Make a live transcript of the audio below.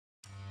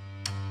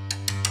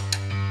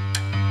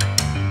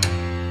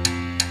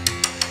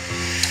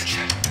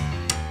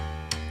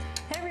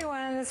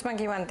it's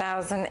Monkey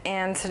 1000,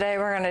 and today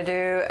we're going to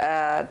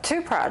do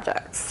two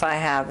projects I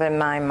have in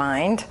my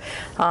mind.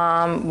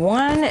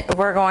 One,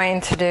 we're going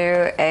to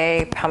do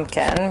a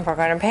pumpkin. We're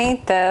going to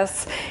paint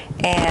this,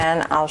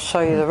 and I'll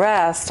show you the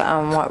rest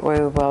on what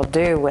we will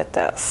do with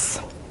this.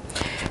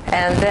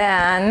 And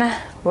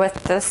then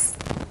with this,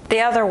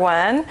 the other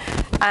one,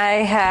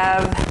 I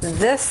have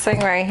this thing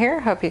right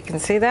here. Hope you can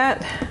see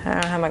that. I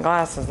don't have my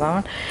glasses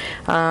on.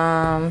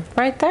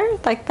 Right there,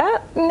 like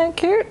that. Isn't that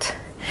cute?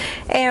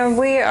 And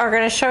we are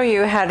going to show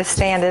you how to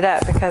stand it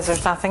up because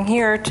there's nothing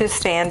here to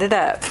stand it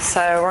up.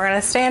 So we're going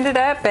to stand it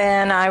up,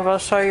 and I will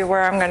show you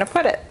where I'm going to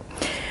put it.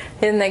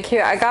 Isn't that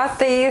cute? I got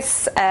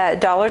these at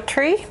Dollar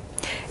Tree,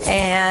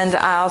 and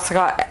I also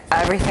got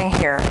everything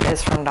here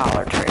is from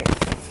Dollar Tree.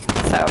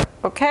 So,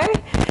 okay.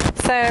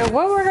 So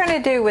what we're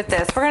going to do with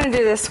this, we're going to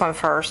do this one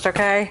first,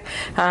 okay?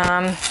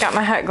 Got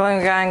my hot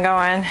glue gun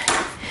going,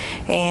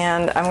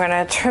 and I'm going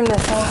to trim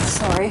this off.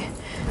 Sorry,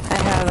 I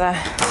have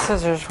the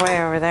scissors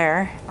way over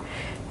there,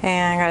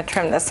 and I'm going to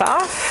trim this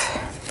off.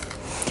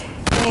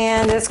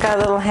 And it's got a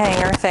little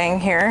hanger thing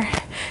here,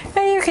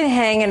 and you can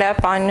hang it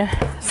up on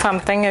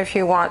something if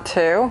you want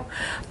to,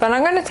 but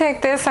I'm going to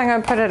take this, I'm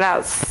going to put it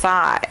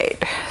outside.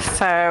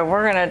 So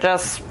we're going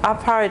to I'll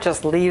probably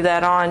just leave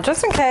that on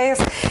just in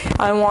case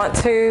I want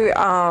to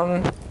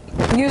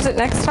use it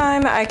next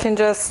time. I can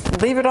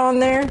just leave it on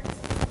there,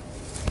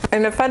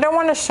 and if I don't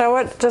want to show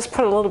it, just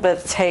put a little bit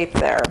of tape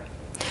there.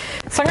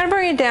 So I'm going to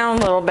bring it down a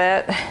little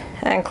bit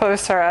and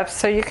closer up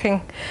so you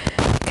can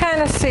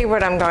kind of see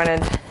what I'm going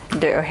to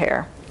do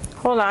here.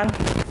 Hold on.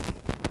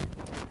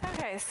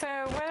 Okay, so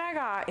what I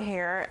got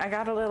here, I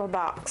got a little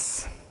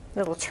box,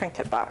 little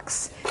trinket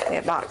box.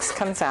 The box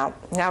comes out.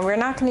 Now we're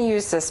not going to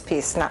use this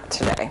piece, not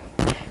today.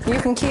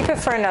 You can keep it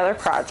for another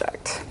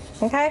project.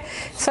 Okay,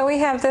 so we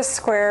have this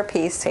square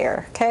piece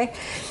here. Okay,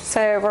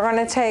 so we're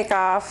going to take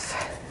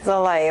off the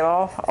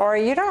label, or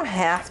you don't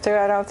have to,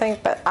 I don't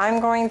think, but I'm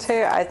going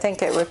to. I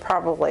think it would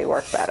probably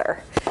work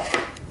better.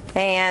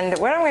 And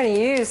what I'm going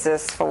to use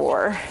this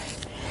for,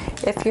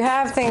 if you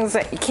have things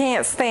that you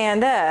can't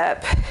stand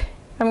up,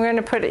 I'm going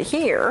to put it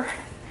here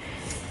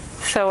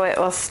so it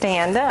will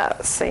stand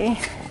up, see?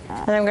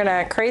 And I'm going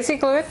to crazy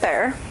glue it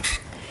there,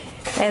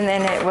 and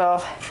then it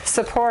will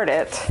support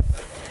it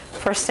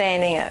for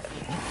standing it,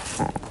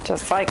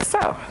 just like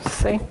so,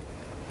 see?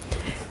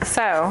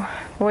 So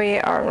we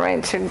are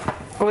going to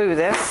glue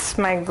this.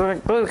 My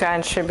glue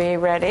gun should be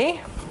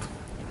ready.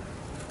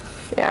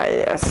 Yeah,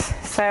 it is.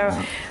 So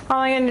all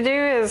I'm going to do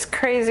is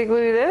crazy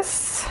glue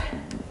this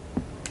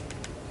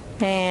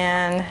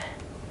and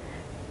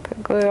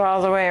put glue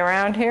all the way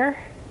around here.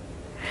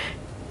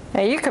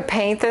 Now you could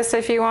paint this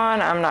if you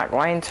want. I'm not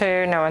going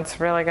to. No one's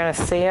really going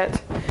to see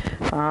it.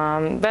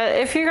 But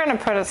if you're going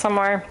to put it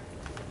somewhere,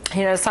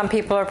 you know, some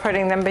people are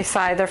putting them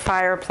beside their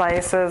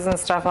fireplaces and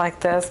stuff like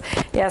this.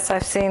 Yes,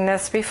 I've seen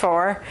this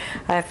before.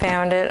 I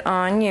found it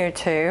on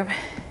YouTube.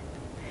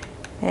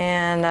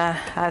 And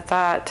I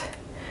thought,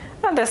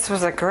 oh, this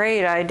was a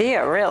great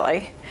idea,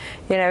 really.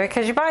 You know,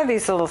 because you buy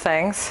these little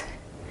things,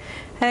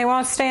 and they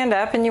won't stand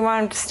up, and you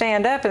want them to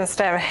stand up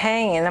instead of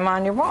hanging them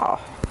on your wall.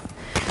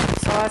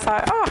 So I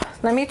thought, oh,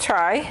 let me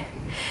try.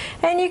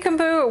 And you can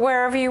put it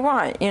wherever you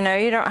want. You know,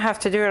 you don't have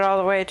to do it all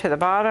the way to the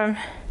bottom.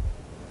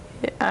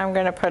 I'm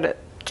going to put it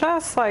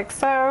just like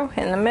so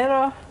in the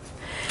middle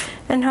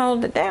and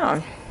hold it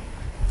down.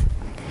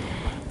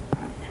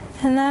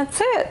 And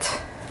that's it.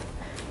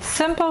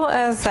 Simple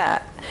as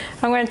that.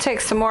 I'm going to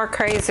take some more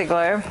crazy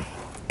glue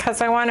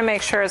because I want to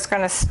make sure it's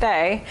going to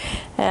stay.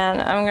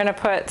 And I'm going to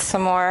put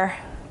some more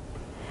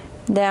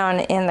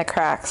down in the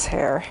cracks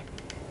here.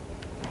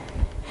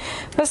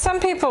 But some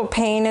people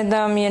painted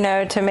them, you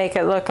know, to make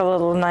it look a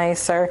little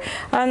nicer.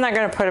 I'm not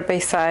going to put it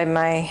beside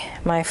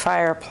my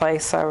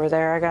fireplace over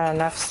there. I got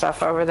enough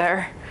stuff over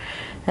there.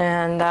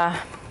 And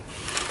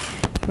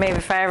maybe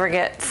if I ever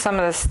get some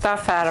of the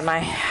stuff out of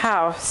my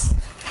house,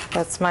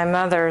 that's my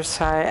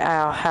mother's,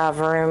 I'll have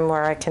room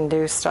where I can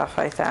do stuff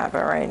like that.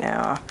 But right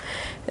now,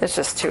 it's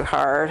just too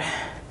hard.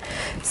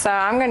 So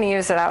I'm going to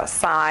use it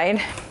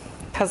outside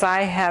because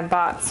I have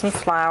bought some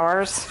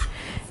flowers.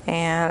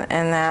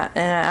 And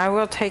I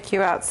will take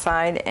you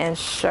outside and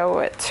show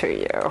it to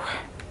you.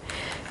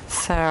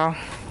 So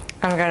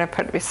I'm going to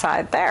put it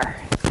beside there.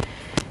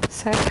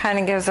 So it kind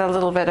of gives a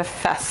little bit of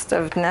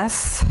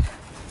festiveness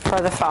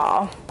for the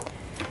fall.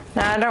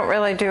 Now I don't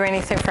really do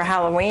anything for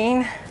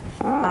Halloween.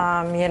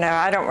 You know,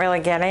 I don't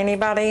really get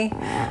anybody.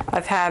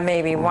 I've had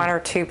maybe 1 or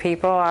 2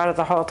 people out of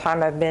the whole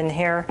time I've been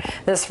here.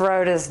 This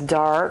road is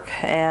dark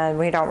and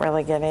we don't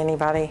really get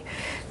anybody.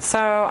 So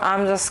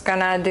I'm just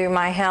gonna do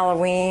my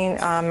Halloween, you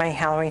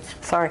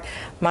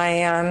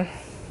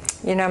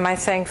know, my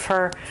thing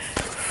for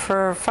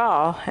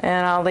fall,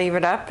 and I'll leave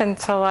it up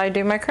until I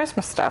do my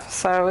Christmas stuff.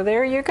 So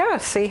there you go.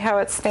 See how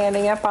it's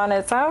standing up on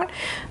its own?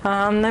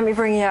 Let me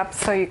bring you up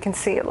so you can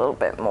see a little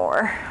bit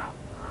more.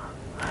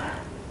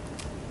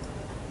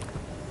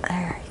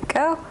 There you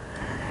go.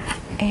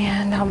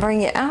 And I'll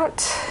bring you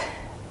out.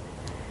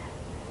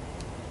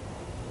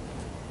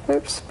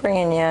 oops,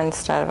 bringing you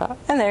instead of up.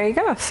 And there you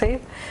go, see?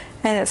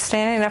 And it's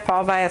standing up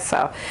all by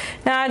itself.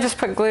 Now I just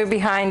put glue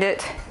behind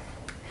it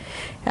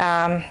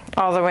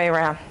all the way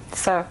around.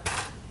 So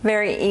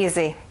very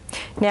easy.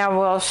 Now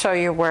we'll show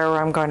you where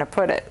I'm going to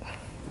put it.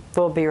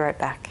 We'll be right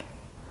back.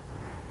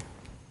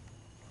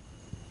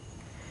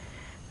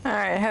 All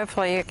right,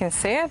 hopefully you can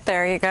see it.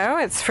 There you go.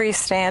 It's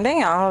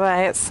freestanding all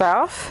by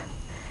itself.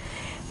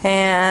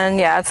 And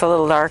yeah, it's a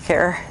little dark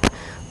here,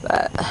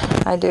 but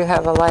I do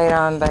have a light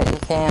on, but you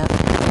can't,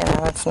 you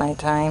know, it's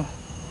nighttime.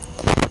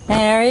 And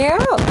there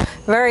you go.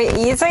 Very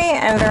easy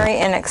and very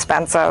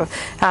inexpensive.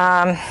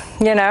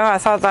 You know, I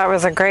thought that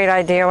was a great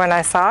idea when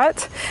I saw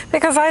it,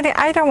 because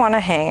I don't want to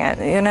hang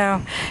it, you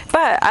know.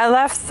 But I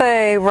left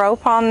the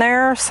rope on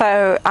there,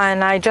 so,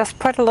 and I just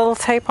put a little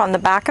tape on the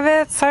back of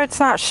it so it's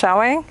not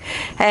showing.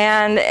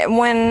 And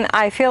when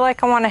I feel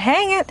like I want to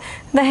hang it,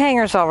 the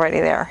hanger's already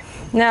there.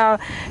 Now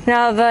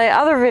the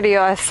other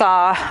video I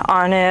saw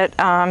on it,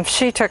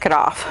 she took it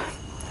off,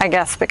 I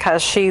guess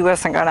because she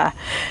wasn't going to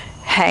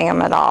hang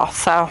them at all.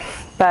 So,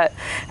 and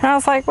I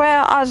was like,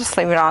 well, I'll just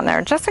leave it on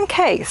there just in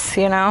case,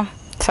 you know.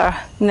 So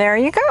there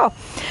you go.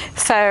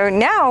 So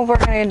now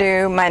we're going to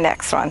do my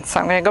next one.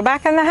 So I'm going to go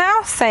back in the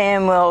house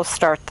and we'll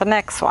start the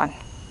next one.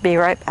 Be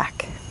right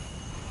back.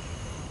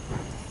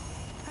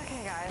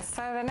 Okay guys,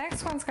 so the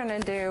next one's going to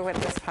do with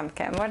this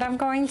pumpkin. What I'm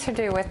going to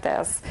do with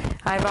this,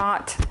 I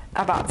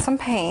bought some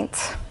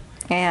paint,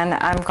 and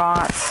I'm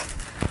going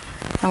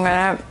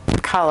to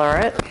color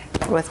it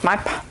with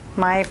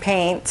my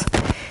paint.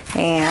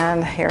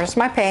 And here's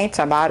my paint.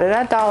 I bought it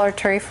at Dollar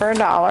Tree for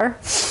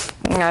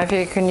 $1. You know, if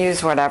you can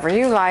use whatever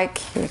you like,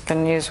 you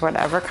can use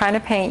whatever kind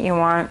of paint you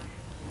want.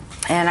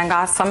 And I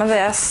got some of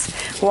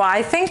this. Well,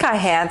 I think I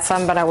had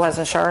some, but I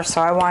wasn't sure,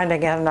 so I wanted to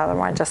get another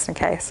one just in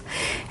case.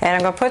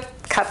 And I'm going to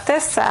cut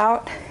this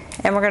out,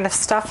 and we're going to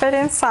stuff it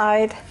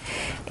inside.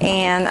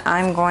 And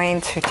I'm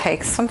going to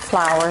take some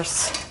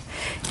flowers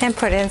and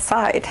put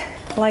inside,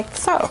 like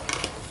so.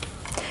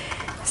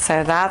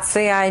 So that's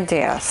the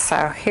idea.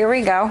 So here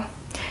we go.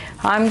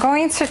 I'm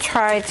going to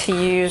try to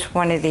use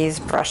one of these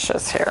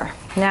brushes here.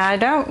 Now I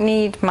don't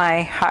need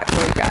my hot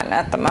glue gun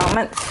at the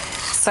moment,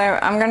 so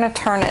I'm going to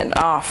turn it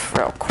off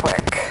real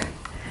quick.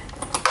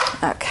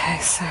 Okay,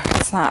 so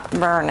it's not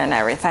burning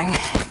everything.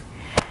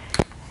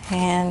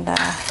 And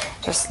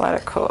just let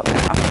it cool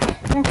down.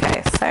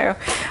 Okay, so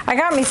I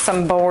got me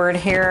some board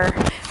here.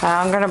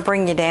 I'm going to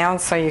bring you down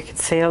so you can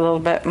see a little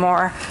bit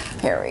more.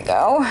 Here we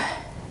go.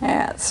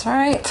 That's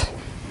right.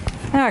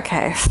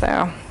 Okay,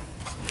 so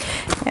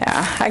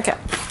yeah,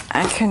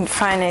 I couldn't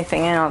find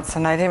anything else,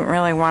 and I didn't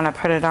really want to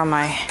put it on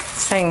my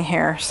thing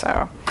here,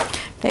 so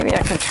maybe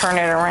I can turn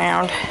it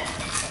around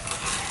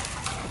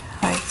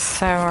like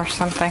so or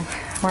something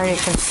where you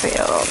can see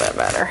a little bit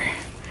better.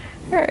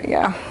 There we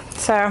go.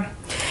 So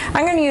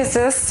I'm going to use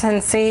this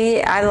and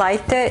see. I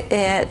liked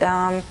it.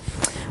 On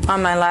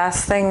my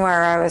last thing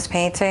where I was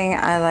painting,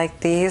 I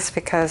liked these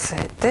because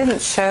it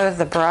didn't show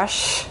the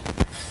brush,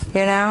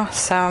 you know,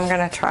 so I'm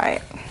going to try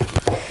it.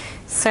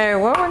 So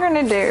what we're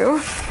going to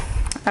do,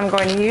 I'm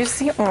going to use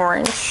the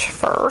orange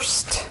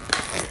first,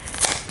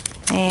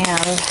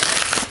 and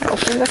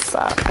open this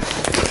up.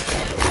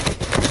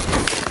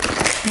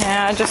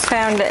 Yeah, I just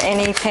found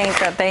any paint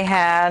that they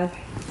had.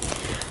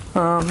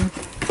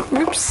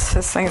 Oops,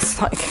 this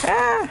thing's like,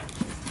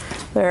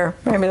 there,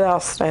 maybe that'll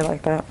stay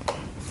like that.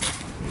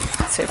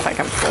 Let's see if I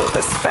can pull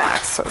this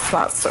back so it's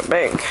not so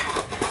big.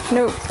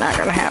 Nope, not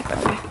gonna happen.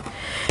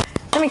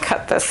 Let me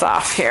cut this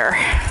off here.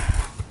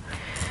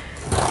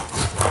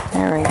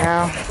 There we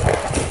go.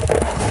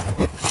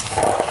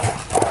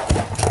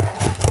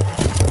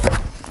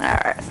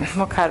 Alright,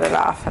 we'll cut it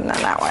off, and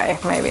then that way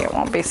maybe it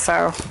won't be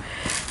so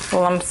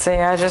lumpy.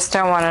 I just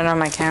don't want it on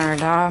my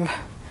countertop.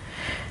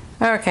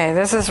 Okay,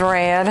 this is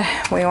red.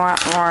 We want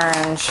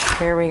orange.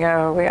 Here we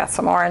go. We got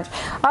some orange.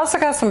 I also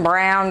got some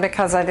brown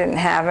because I didn't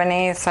have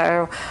any,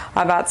 so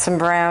I bought some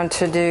brown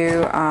to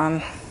do.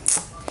 I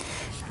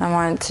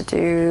wanted to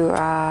do,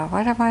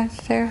 what did I want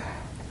to do?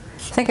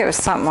 I think it was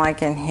something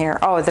like in here.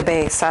 Oh, the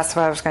base. That's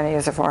what I was going to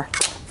use it for.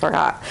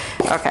 Forgot.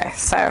 Okay,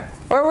 so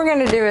what we're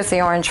going to do is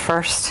the orange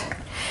first.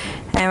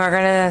 And we're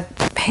going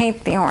to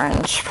paint the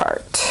orange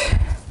part.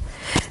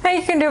 Now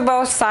you can do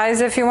both sides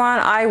if you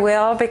want. I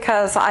will,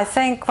 because I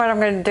think what I'm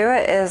going to do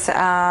it is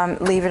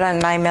leave it in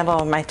my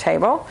middle of my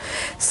table.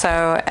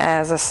 So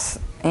as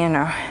a, you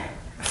know,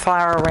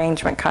 flower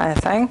arrangement kind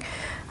of thing.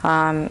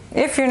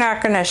 If you're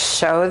not going to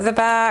show the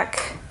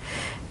back,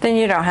 then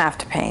you don't have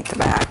to paint the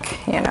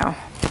back, you know.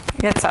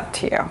 It's up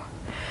to you.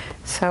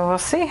 So we'll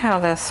see how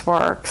this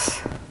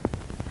works.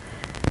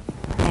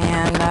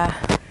 And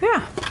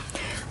yeah,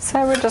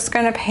 so we're just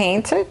going to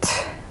paint it.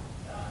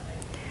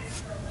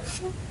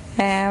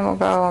 And we'll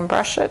go and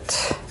brush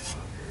it.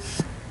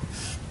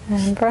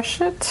 And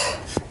brush it.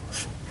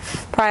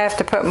 Probably have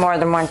to put more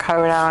than one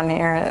coat on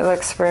here. It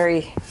looks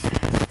very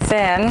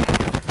thin.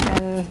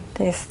 And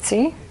you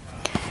see,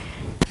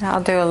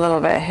 I'll do a little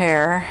bit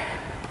here.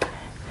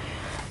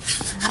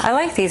 I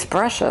like these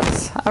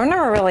brushes. I've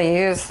never really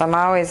used them.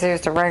 I always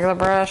used a regular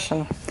brush,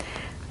 and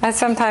I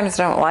sometimes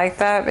don't like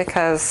that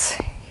because,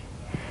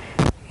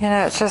 you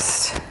know, it's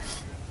just,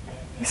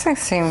 these things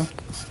seem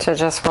to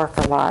just work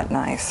a lot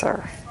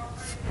nicer.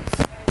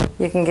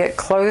 You can get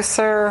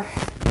closer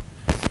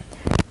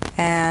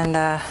and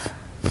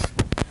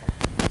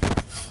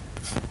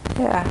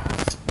yeah,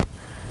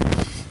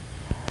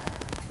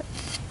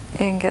 you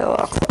can get a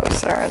little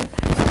closer and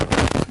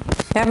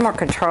you have more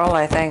control,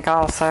 I think,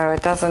 also.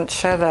 It doesn't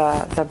show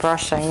the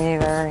brushing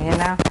either, you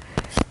know.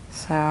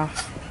 So,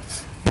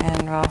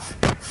 and we'll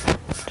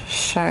just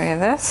show you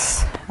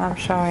this. I'm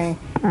showing,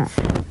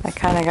 I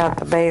kind of got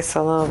the base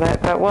a little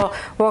bit, but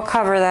we'll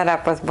cover that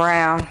up with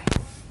brown.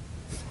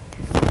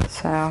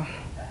 So,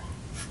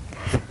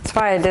 that's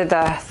why I did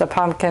the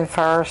pumpkin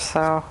first,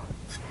 so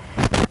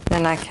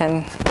then I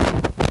can,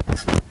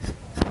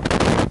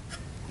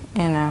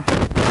 you know,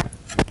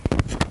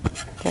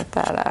 get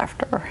that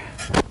after.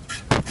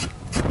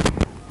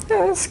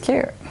 Yeah, that's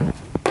cute.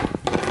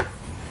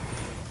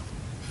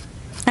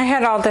 I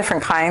had all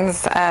different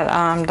kinds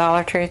at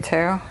Dollar Tree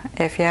too.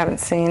 If you haven't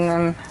seen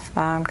them,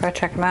 go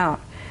check them out.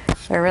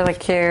 They're really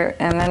cute,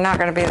 and they're not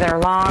going to be there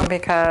long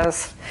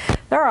because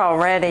they're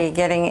already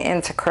getting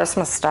into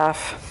Christmas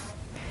stuff.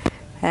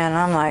 And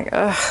I'm like,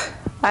 ugh,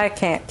 I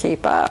can't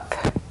keep up.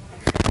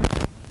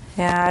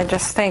 Yeah, I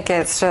just think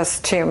it's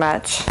just too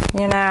much,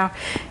 you know.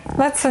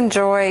 Let's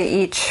enjoy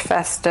each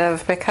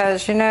festive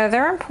because, you know,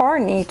 they're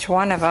important, each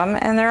one of them,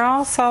 and they're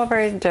all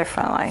celebrated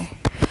differently.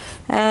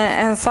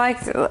 And it's like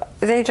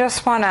they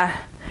just want to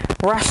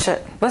rush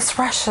it. Let's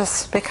rush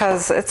this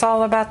because it's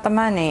all about the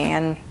money.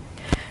 And,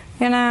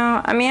 you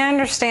know, I mean, I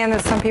understand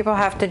that some people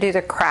have to do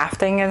the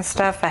crafting and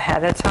stuff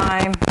ahead of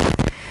time.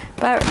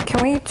 But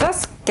can we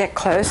just get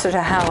closer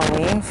to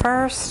Halloween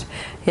first,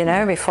 you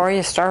know, before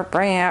you start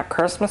bringing out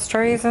Christmas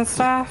trees and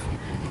stuff?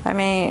 I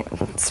mean,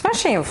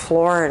 especially in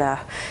Florida.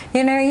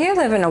 You know, you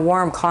live in a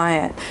warm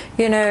climate.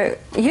 You know,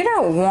 you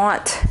don't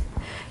want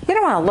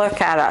to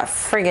look at a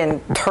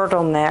friggin'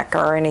 turtleneck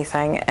or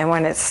anything and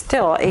when it's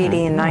still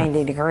 80 and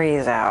 90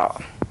 degrees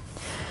out.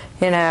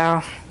 You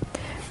know,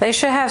 they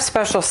should have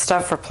special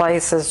stuff for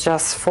places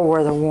just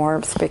for the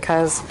warmth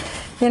because,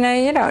 you know,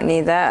 you don't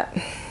need that.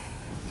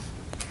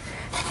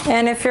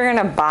 And if you're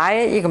going to buy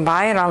it, you can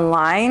buy it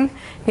online,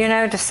 you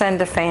know, to send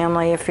to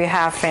family if you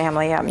have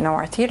family up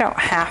north. You don't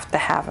have to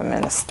have them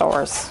in the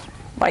stores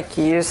like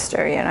you used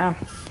to, you know.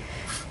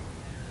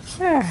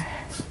 Yeah.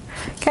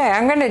 Okay,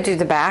 I'm going to do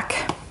the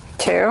back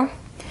too.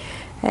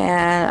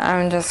 And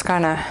I'm just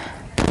going to,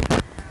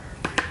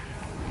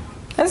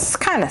 this is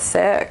kind of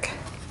thick.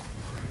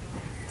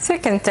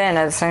 Thick and thin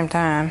at the same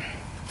time.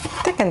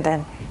 Thick and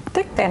thin.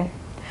 Thick, thin.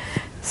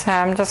 So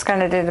I'm just going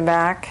to do the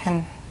back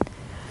and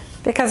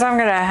because I'm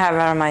going to have it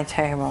on my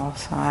table,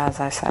 so as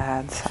I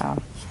said,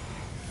 so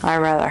I'd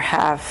rather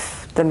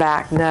have the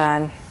back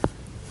done,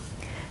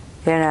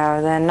 you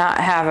know, than not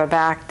have a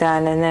back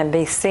done and then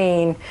be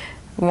seen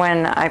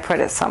when I put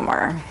it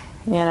somewhere,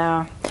 you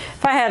know.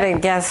 If I had it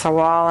against a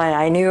wall and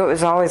I knew it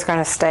was always going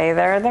to stay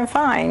there, then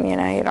fine, you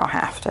know, you don't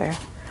have to.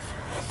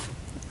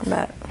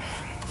 But,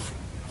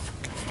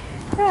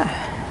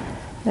 yeah,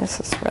 this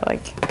is really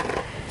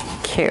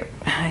cute,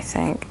 I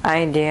think,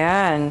 idea,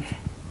 and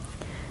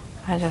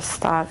I just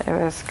thought it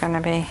was going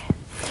to be,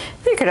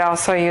 you could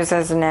also use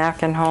as a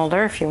napkin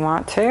holder if you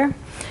want to.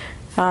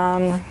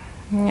 You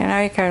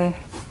know, you can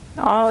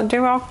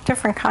do all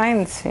different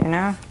kinds, you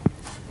know.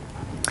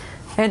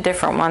 There are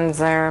different ones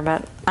there,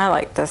 but I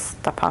like this,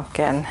 the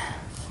pumpkin.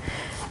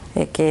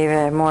 It gave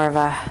it more of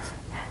a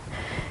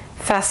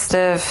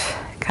festive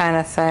kind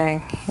of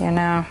thing, you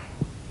know.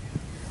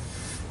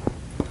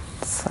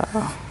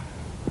 So.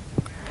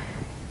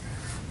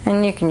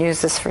 And you can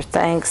use this for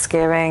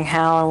Thanksgiving,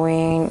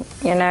 Halloween,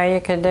 you know, you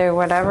could do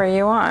whatever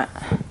you want.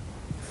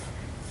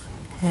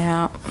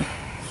 Yeah.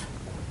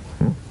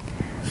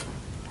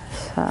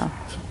 So, all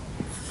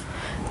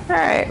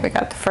right, we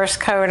got the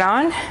first coat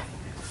on.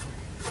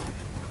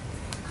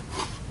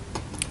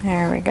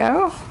 There we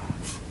go.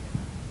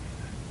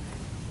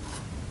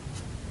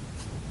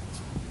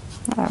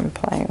 I'm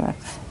playing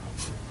with,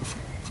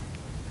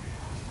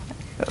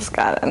 just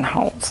got it in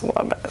holes a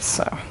little bit,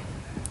 so.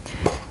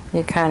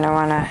 You kind of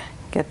want to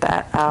get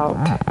that out.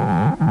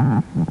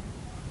 I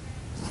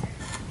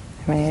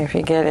mean, if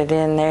you get it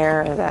in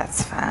there,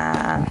 that's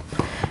fine.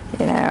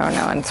 You know,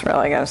 no one's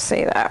really going to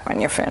see that when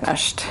you're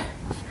finished.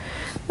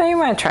 But you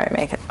want to try to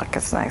make it look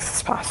as nice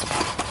as possible.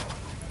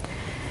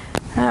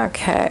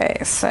 Okay,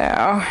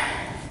 so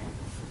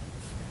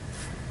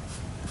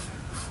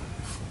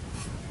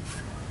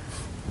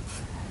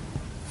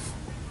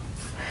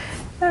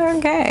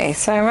okay,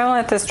 so I'm going to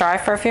let this dry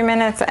for a few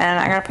minutes and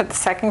I'm going to put the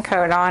second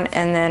coat on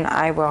and then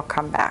I will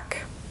come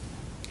back.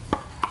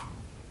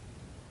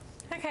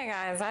 Okay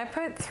guys, I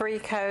put 3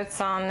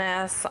 coats on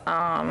this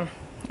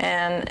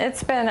and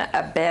it's been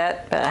a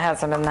bit, but it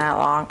hasn't been that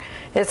long.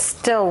 It's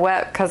still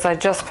wet because I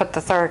just put the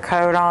 3rd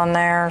coat on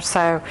there,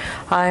 so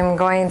I'm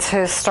going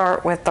to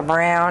start with the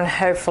brown.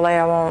 Hopefully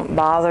I won't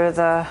bother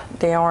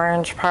the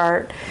orange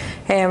part,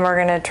 and we're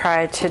going to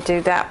try to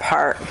do that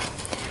part.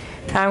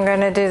 I'm going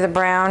to do the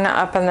brown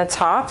up in the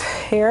top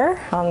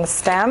here on the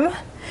stem,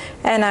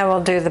 and I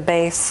will do the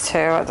base too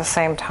at the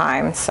same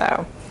time.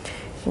 So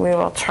we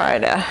will try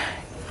to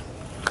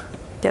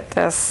get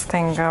this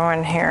thing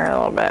going here a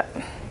little bit.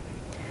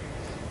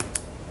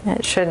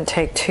 It shouldn't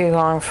take too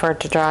long for it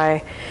to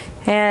dry.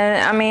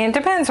 And I mean, it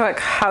depends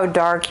how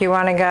dark you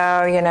want to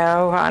go, you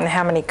know, on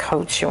how many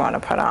coats you want to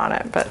put on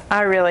it. But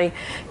I really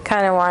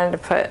kind of wanted to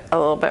put a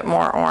little bit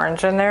more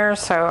orange in there,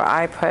 so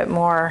I put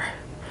more.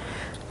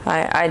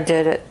 I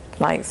did it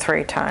like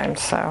 3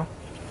 times, so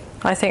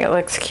I think it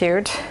looks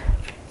cute.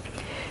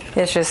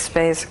 It's just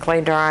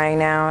basically drying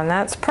now, and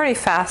that's pretty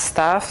fast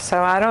stuff,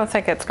 so I don't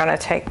think it's going to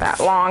take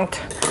that long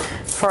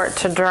for it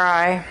to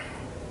dry.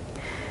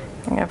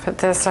 I'm going to put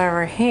this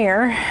over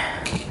here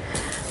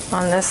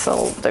on this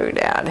little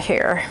doodad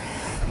here.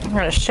 I'm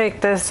going to shake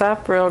this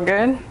up real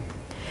good,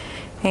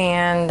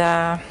 and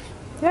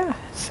yeah,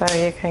 so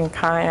you can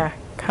kind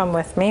of come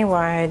with me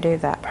while I do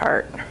that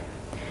part.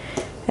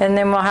 And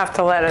then we'll have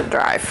to let it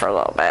dry for a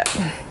little bit.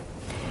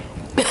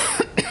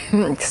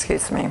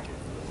 Excuse me.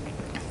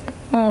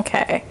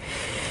 Okay,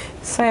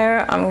 so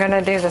I'm going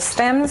to do the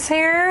stems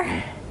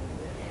here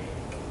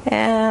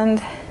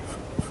and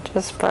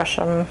just brush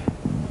them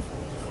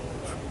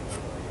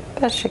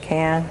best you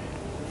can.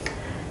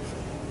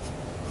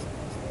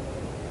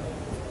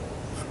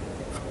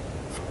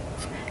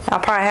 I'll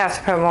probably have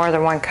to put more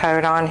than 1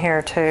 coat on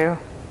here too.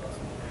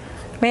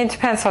 I mean, it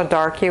depends how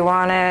dark you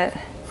want it.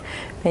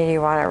 Maybe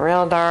you want it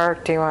real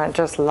dark, do you want it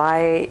just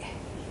light?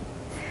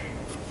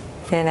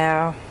 You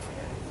know,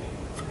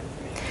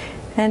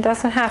 and it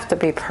doesn't have to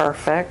be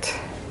perfect.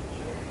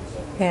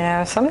 You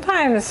know,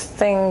 sometimes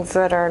things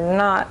that are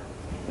not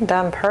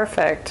done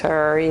perfect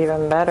are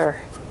even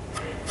better.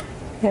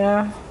 You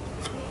know,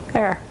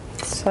 there.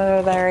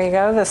 So there you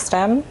go, the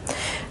stem.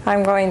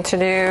 I'm going to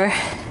do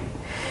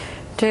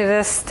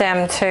this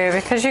stem too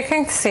because you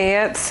can see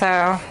it,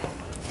 so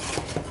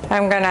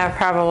I'm gonna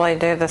probably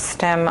do the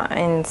stem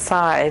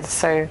inside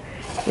so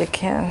you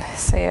can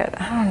see it.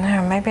 I don't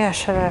know, maybe I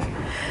should have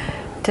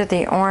did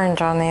the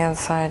orange on the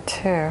inside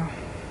too.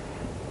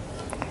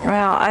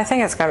 Well, I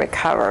think it's gonna be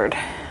covered.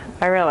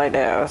 I really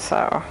do,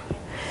 so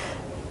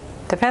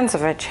depends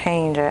if I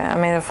change it. I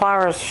mean, the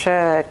flowers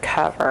should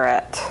cover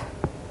it,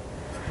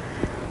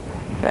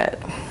 but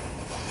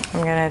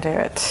I'm gonna do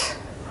it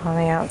on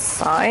the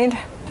outside,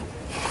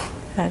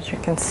 as you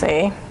can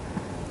see.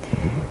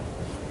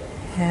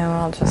 And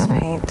we'll just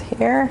paint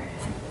here.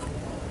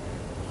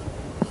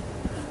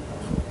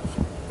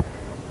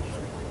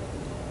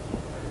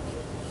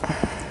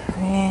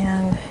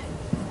 And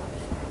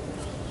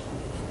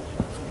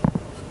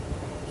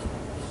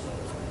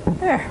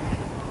there.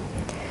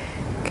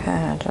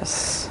 Kind of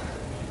just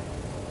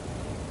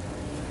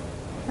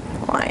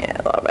line it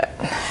a little bit.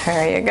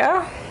 There you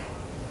go.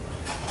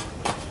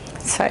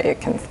 So you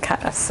can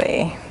kind of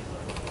see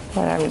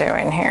what I'm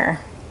doing here.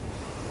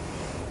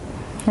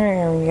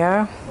 There we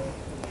go.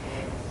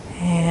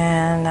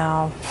 And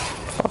I'll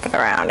flip it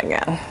around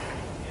again.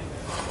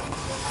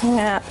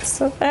 That's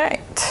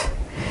right.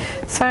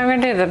 So I'm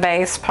going to do the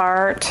base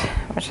part,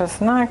 which is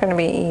not going to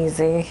be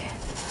easy.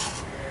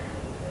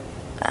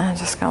 I'm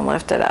just going to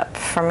lift it up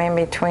from in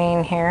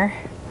between here.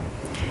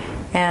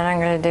 And I'm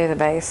going to do the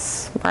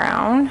base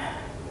brown.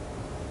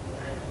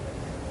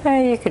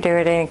 You could do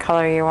it any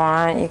color you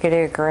want. You could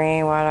do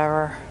green,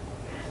 whatever.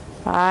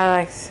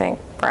 I think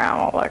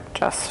brown will look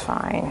just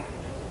fine.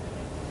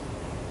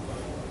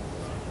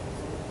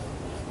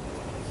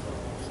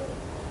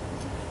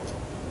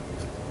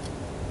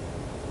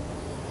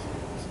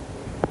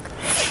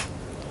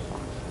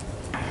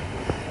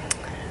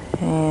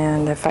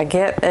 And if I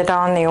get it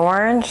on the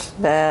orange,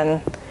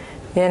 then,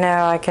 you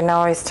know, I can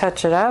always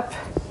touch it up.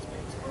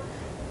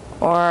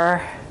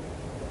 Or,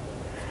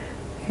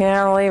 you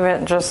know, leave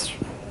it, just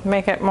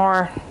make it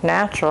more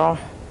natural,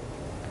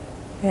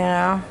 you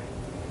know.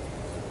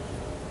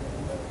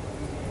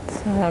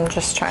 So I'm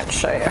just trying to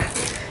show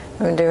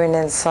you. I'm doing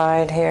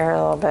inside here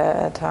a little bit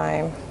at a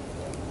time.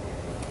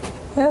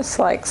 Just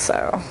like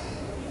so.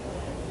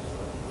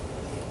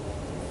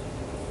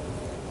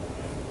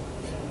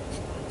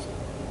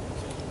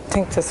 I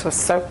think this was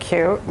so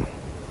cute.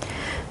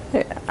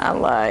 Yeah, I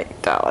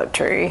like Dollar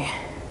Tree.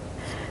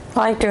 I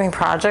like doing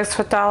projects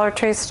with Dollar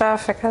Tree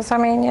stuff because, I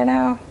mean, you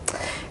know,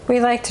 we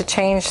like to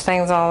change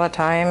things all the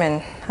time,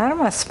 and I don't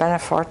want to spend a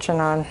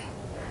fortune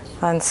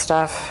on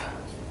stuff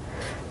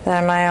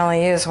that I might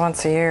only use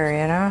once a year,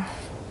 you know.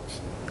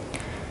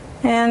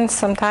 And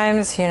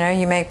sometimes, you know,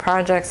 you make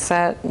projects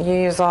that you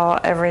use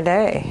every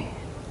day.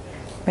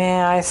 I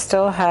mean, I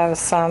still have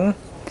some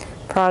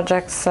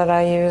projects that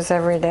I use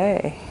every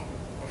day.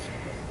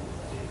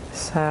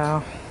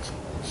 So,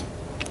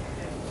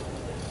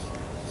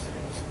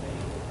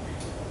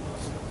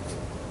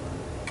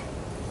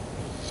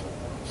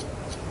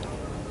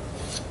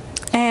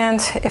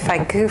 and if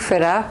I goof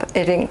it up,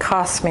 it didn't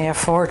cost me a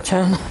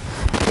fortune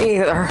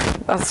either.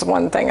 That's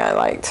one thing I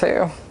like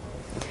too.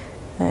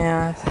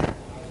 Yeah.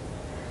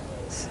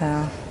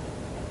 So.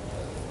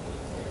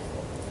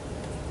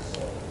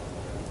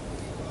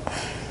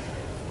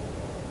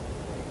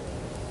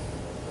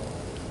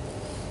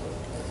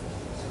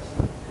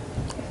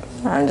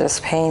 I'm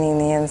just painting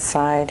the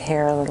inside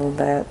here a little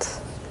bit.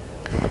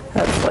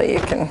 Hopefully you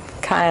can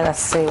kind of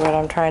see what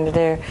I'm trying to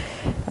do.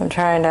 I'm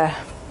trying to,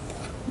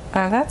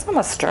 oh, that's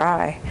almost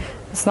dry.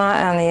 It's not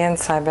on the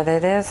inside, but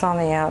it is on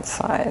the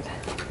outside.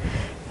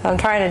 I'm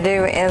trying to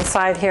do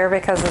inside here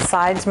because the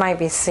sides might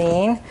be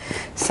seen.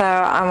 So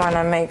I want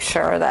to make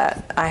sure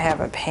that I have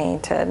it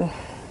painted.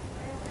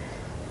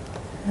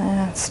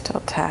 It's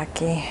still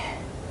tacky.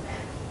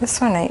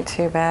 This one ain't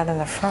too bad in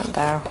the front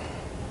though.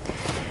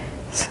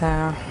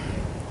 So,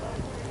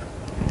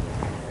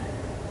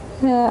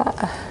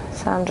 yeah.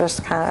 So I'm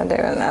just kind of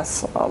doing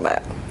this a little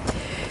bit.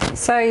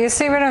 So you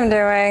see what I'm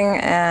doing,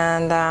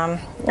 and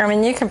I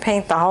mean, you can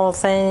paint the whole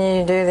thing.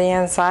 You do the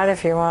inside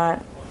if you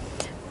want.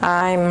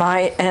 I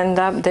might end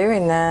up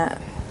doing that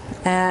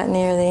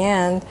near the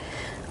end,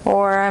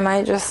 or I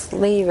might just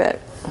leave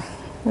it.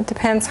 It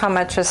depends how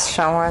much is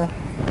showing.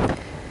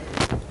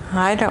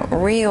 I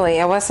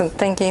wasn't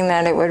thinking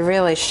that it would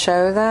really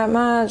show that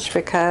much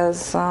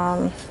because, you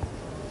know,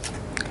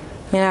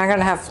 I'm going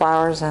to have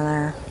flowers in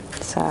there,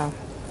 so.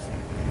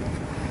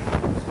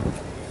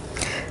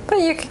 But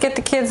you could get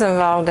the kids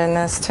involved in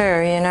this too,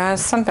 you know,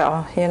 it's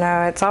simple. You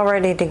know, it's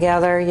already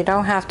together. You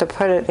don't have to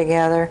put it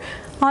together.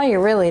 All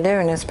you're really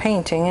doing is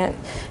painting it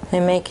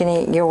and making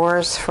it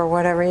yours for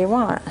whatever you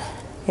want.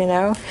 You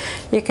know,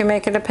 you can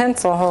make it a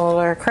pencil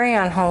holder, a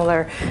crayon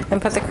holder,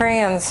 and put the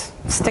crayons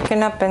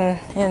sticking up in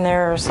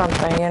there or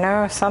something, you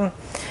know, some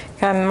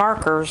kind of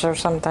markers or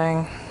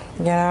something,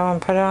 you know,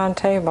 and put it on a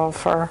table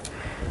for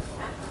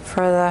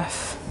the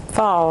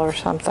fall or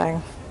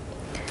something.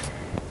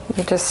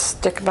 You just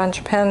stick a bunch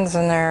of pens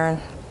in there,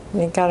 and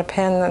you got a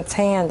pen that's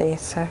handy,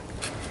 so,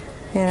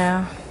 you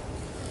know,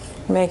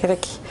 make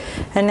it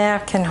a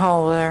napkin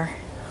holder.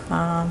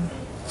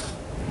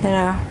 You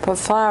know, put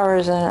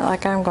flowers in it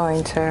like I'm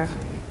going to.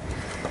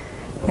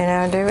 You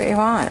know, do what you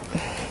want.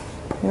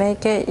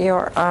 Make it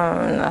your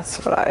own,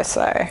 that's what I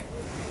say.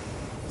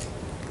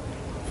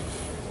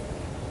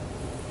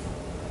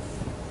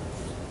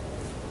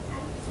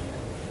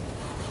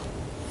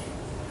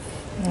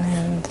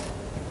 And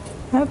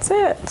that's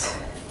it.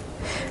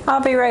 I'll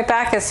be right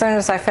back as soon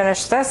as I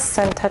finish this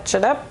and touch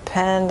it up,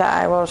 and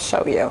I will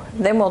show you.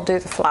 Then we'll do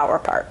the flower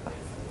part.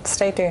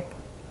 Stay tuned.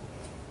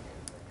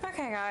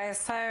 Okay guys,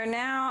 so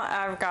now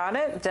I've got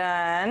it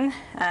done,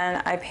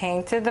 and I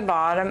painted the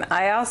bottom.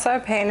 I also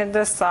painted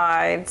the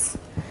sides.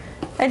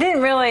 I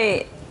didn't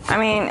really, I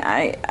mean,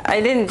 I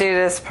didn't do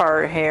this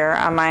part here.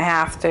 I might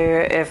have to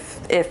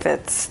if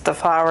it's the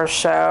flower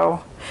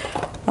show.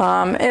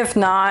 If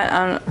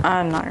not,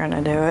 I'm not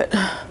gonna do it.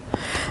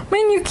 I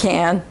mean, you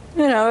can,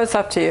 you know, it's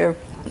up to you.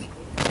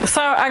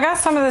 So I got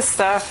some of this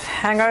stuff.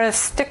 I'm gonna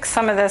stick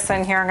some of this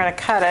in here. I'm gonna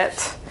cut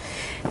it.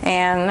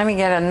 And let me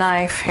get a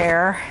knife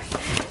here,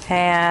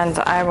 and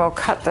I will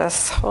cut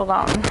this. Hold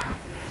on.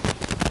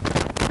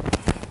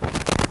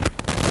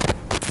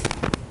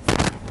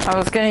 I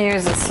was going to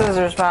use the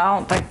scissors, but I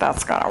don't think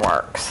that's going to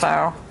work.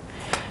 So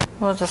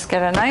we'll just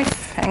get a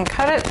knife and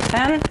cut it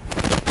then.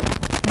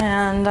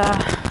 And yeah.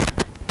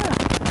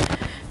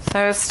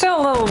 So it's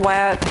still a little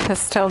wet. It's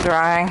still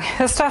drying.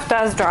 This stuff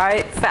does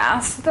dry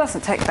fast. It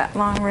doesn't take that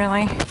long,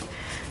 really.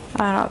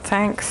 I don't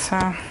think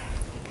so.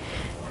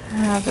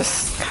 I'll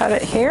just cut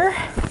it here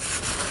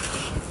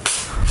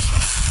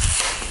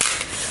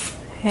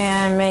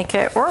and make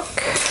it work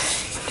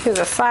to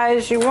the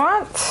size you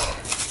want.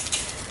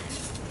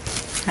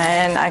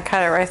 And I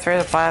cut it right through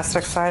the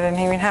plastic, so I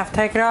didn't even have to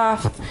take it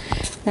off.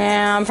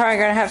 Now I'm probably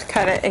gonna have to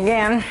cut it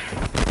again.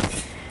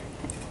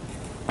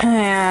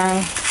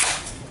 And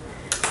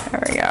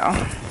there we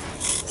go.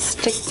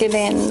 Stick it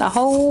in the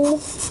hole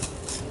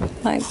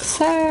like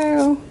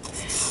so.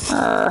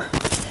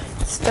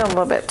 Still a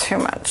little bit too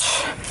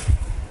much.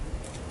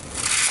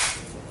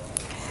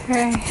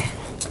 Okay,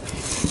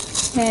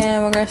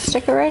 and we're going to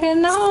stick it right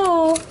in the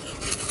hole.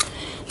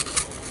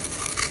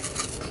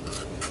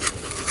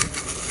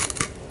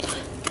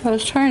 I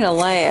was trying to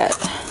lay it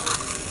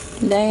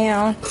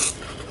down.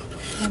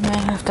 I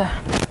might have to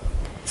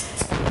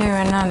do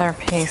another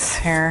piece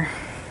here.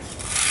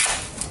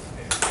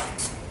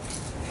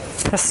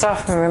 This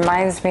stuff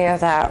reminds me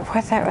of that,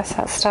 was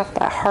that stuff,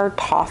 that hard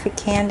toffee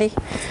candy?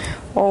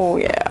 Oh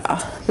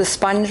yeah, the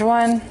sponge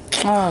one.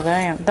 Oh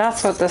damn,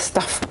 that's what this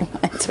stuff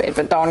reminds me of,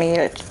 but don't eat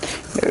it.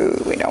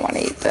 No, we don't want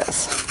to eat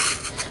this.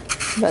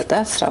 But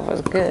that stuff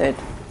was good.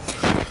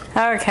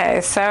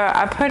 Okay, so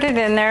I put it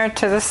in there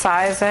to the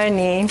size I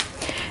need.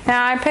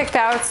 Now I picked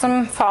out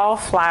some fall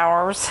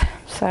flowers.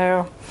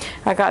 So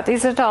I got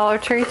these at Dollar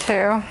Tree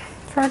too,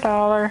 for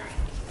 $1.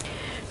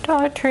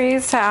 Dollar Tree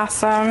is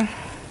awesome.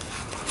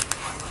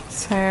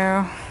 So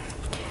now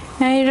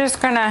you're just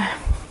gonna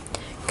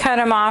cut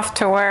them off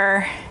to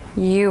where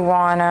you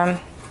want them.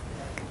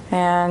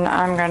 And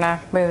I'm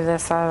gonna move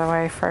this out of the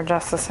way for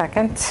just a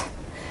second.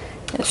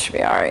 It should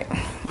be all right.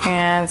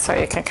 And so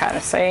you can kind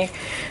of see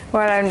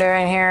what I'm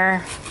doing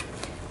here.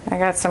 I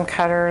got some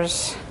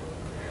cutters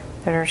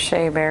that are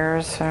Shea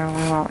Bears, so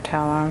we won't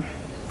tell them.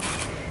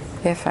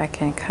 If I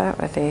can cut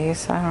with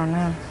these, I don't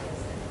know.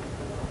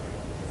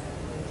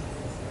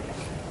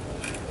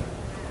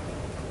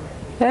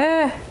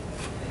 There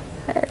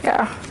we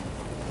go.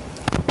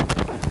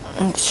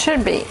 It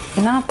should be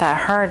not that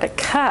hard to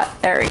cut.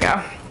 There we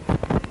go.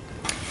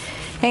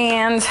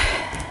 And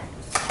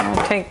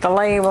I'll take the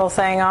label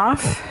thing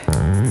off.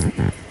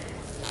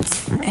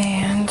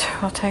 And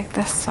we'll take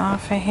this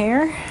off of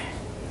here.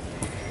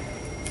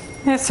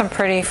 There's some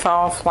pretty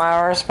fall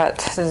flowers, but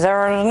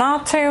there's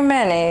not too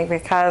many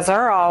because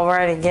they're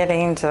already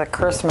getting into the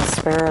Christmas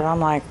spirit. I'm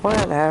like,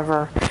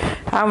 whatever.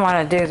 I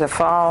want to do the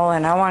fall,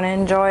 and I want to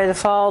enjoy the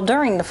fall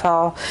during the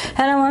fall.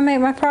 And I want to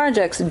make my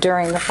projects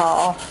during the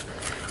fall.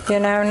 You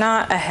know,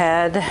 not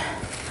ahead.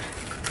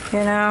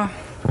 You know.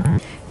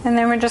 And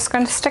then we're just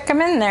going to stick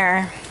them in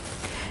there.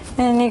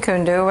 And you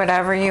can do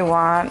whatever you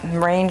want.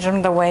 Arrange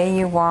them the way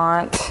you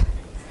want.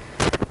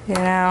 You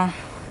know.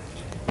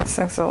 This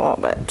thing's a little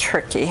bit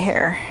tricky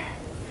here.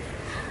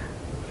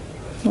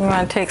 You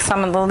want to take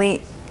some of the,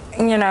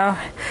 you know,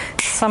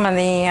 some of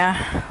the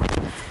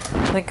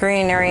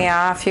greenery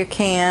off. You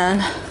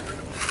can.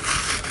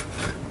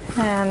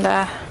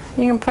 And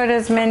you can put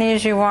as many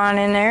as you want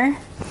in there.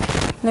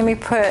 Let me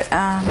put,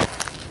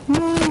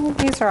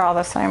 these are all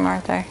the same,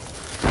 aren't they?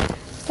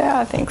 Yeah,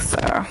 I think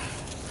so.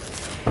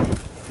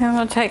 And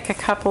we'll take a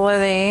couple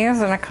of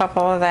these and a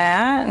couple of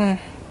that and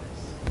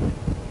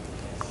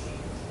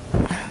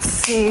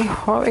see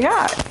what we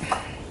got.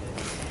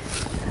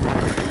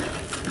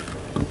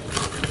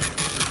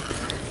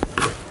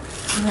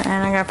 And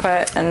I'm going to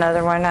put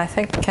another one, I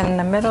think, in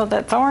the middle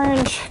that's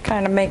orange,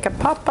 kind of make it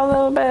pop a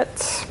little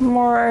bit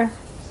more.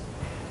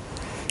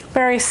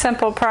 Very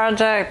simple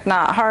project,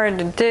 not hard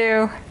to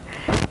do,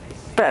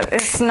 but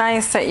it's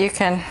nice that you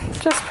can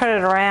just put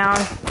it around.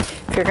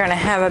 If you're going to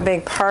have a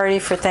big party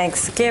for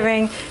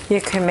Thanksgiving, you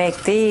can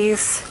make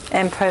these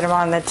and put them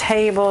on the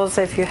tables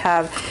if you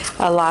have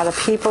a lot of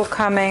people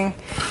coming.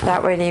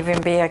 That would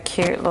even be a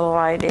cute little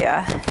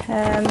idea.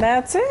 And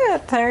that's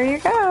it. There you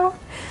go.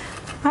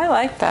 I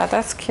like that.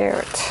 That's cute.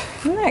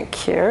 Isn't that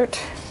cute?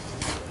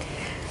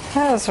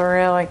 That is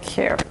really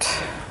cute.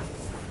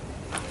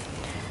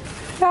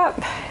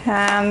 Yep.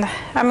 And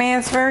I mean,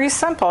 it's very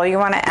simple. You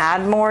want to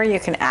add more, you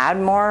can add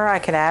more. I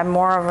could add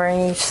more over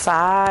on each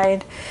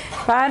side,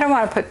 but I don't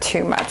want to put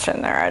too much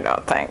in there, I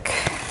don't think.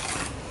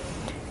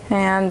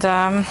 And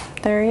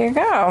there you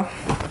go.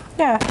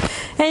 Yeah,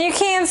 and you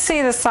can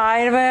see the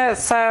side of it,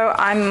 so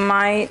I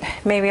might,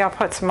 maybe I'll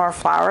put some more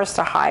flowers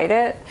to hide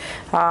it.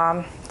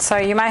 So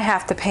you might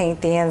have to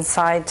paint the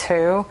inside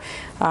too.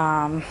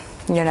 You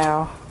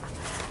know,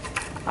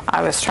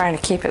 I was trying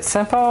to keep it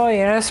simple,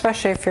 you know,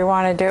 especially if you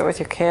want to do it with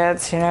your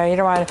kids. You know, you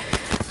don't want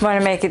to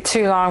make it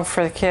too long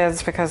for the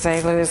kids because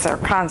they lose their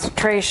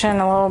concentration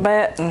a little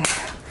bit, and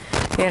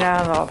you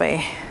know, they'll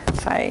be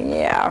saying,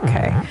 yeah,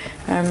 okay,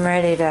 I'm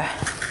ready to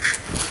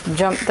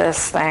jump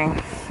this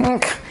thing.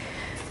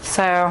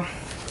 So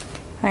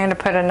I'm going to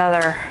put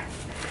another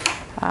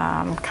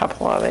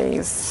couple of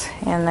these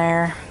in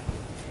there.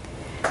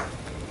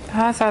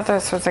 I thought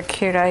this was a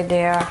cute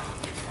idea.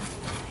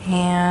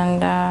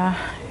 And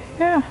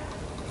yeah.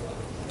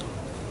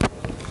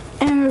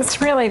 And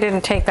this really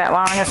didn't take that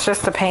long. It's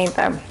just to paint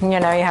them. You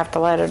know, you have to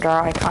let it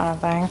dry kind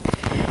of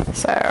thing.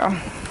 So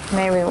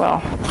maybe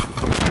we'll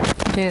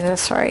do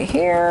this right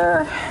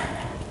here.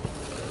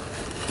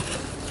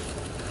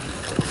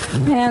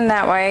 And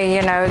that way,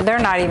 you know, they're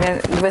not even,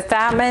 with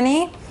that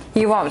many,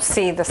 you won't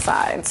see the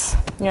sides.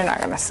 You're not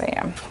going to see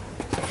them.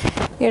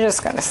 You're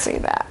just going to see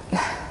that.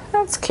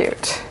 That's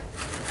cute.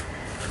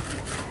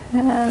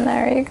 And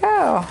there you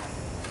go.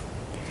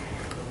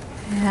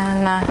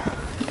 And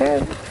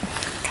good.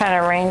 Kind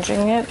of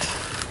arranging it.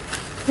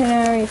 You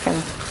know, you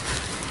can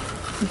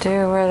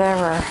do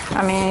whatever.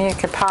 I mean, you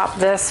could pop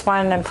this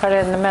one and put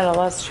it in the middle.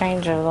 Let's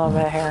change it a little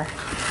bit here.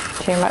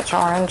 Too much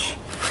orange.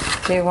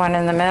 Do one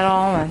in the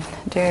middle and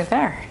do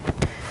there.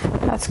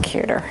 That's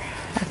cuter.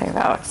 I think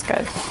that looks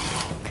good.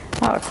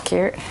 That looks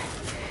cute.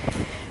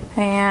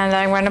 And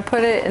I'm going to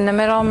put it in the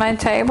middle of my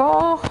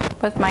table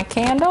with my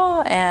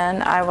candle,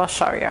 and I will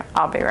show you.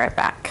 I'll be right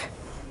back.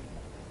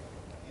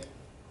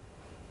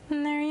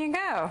 And there you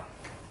go.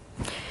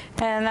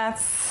 And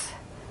that's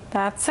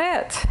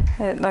it.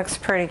 It looks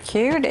pretty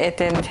cute. It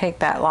didn't take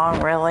that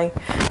long, really.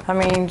 I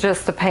mean,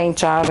 just the paint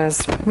job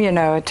is, you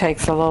know, it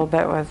takes a little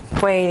bit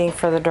with waiting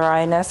for the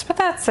dryness, but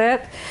that's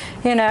it.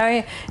 You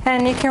know,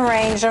 and you can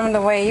arrange them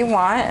the way you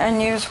want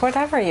and use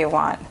whatever you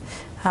want.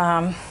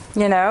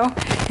 You know,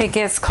 it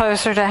gets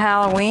closer to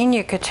Halloween,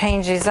 you could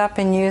change these up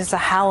and use the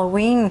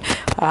Halloween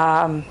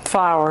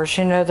flowers,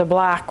 you know, the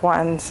black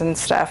ones and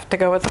stuff to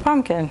go with the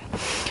pumpkin.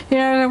 You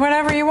know,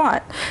 whatever you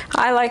want.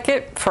 I like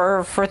it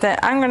for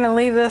that. I'm going to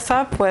leave this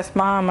up with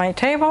my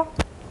table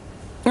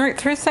right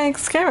through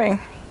Thanksgiving.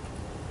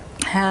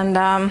 And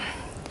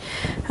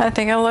I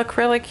think it'll look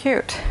really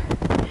cute.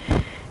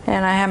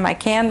 And I have my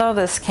candle.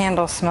 This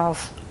candle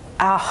smells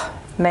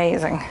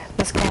amazing.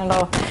 This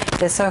candle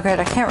is so good.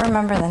 I can't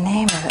remember the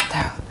name of it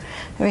though.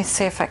 Let me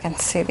see if I can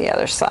see the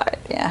other side.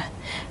 Yeah,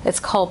 it's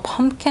called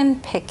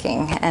Pumpkin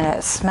Picking, and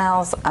it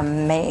smells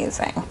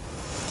amazing.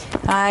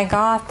 I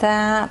got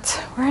that,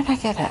 where did I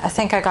get it? I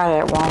think I got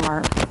it at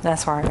Walmart.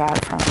 That's where I got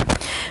it from.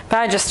 But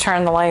I just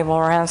turned the label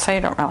around so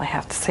you don't really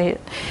have to see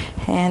it.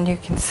 And you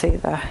can see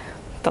the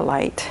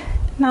light.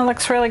 And that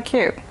looks really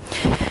cute.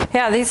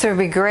 Yeah, these would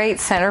be great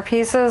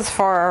centerpieces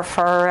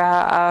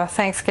for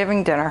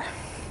Thanksgiving dinner.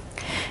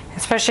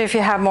 Especially if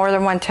you have more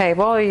than one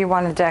table, you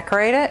want to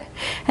decorate it.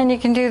 And you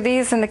can do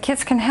these and the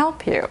kids can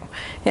help you.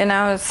 You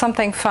know, it's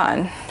something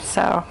fun.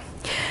 So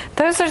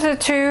those are the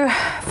 2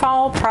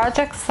 fall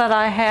projects that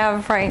I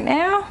have right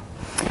now.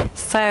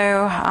 So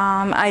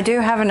I do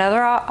have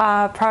another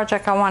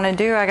project I want to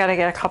do. I got to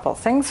get a couple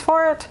things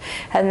for it,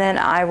 and then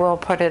I will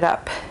put it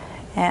up,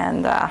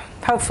 and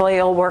hopefully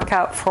it'll work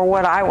out for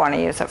what I want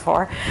to use it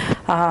for.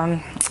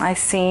 I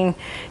seen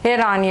it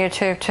on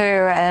YouTube too,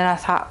 and I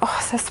thought,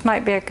 oh, this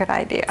might be a good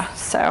idea.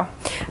 So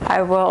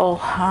I will,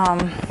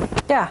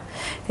 yeah,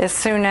 as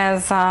soon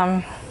as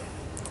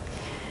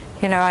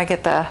you know, I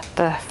get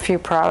the few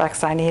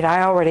products I need.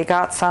 I already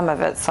got some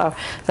of it, so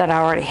that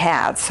I already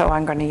had, so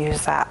I'm going to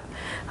use that.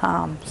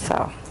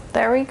 So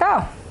there we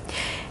go.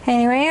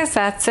 Anyways,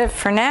 that's it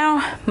for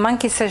now.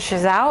 Monkey says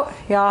she's out.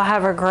 Y'all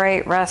have a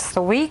great rest of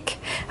the week.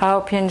 I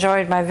hope you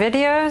enjoyed my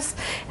videos,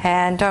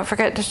 and don't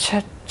forget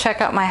to check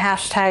out my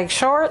hashtag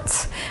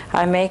shorts.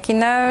 I'm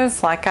making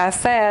those, like I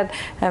said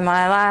in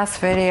my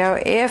last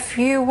video. If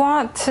you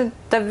want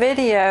the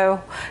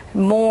video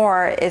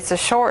more, it's a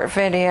short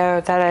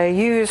video that I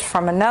use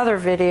from another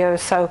video,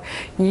 so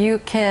you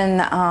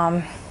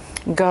can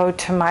go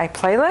to my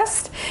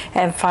playlist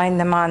and find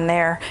them on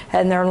there,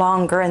 and they're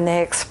longer and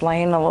they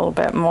explain a little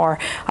bit more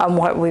on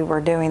what we were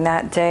doing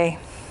that day.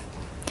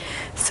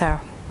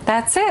 So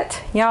that's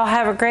it. Y'all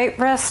have a great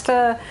rest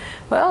of,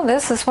 well,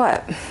 this is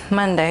what,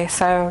 Monday,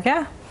 so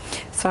yeah,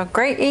 so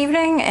great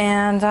evening,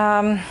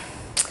 and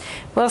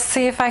we'll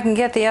see if I can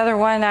get the other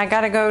one. I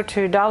gotta go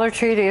to Dollar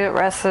Tree to get the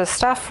rest of the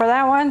stuff for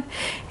that one,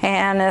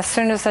 and as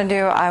soon as I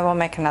do, I will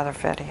make another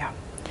video.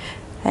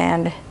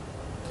 And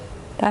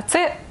that's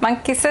it.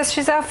 Monkey says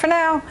she's out for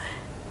now.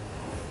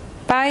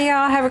 Bye,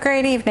 y'all. Have a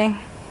great evening.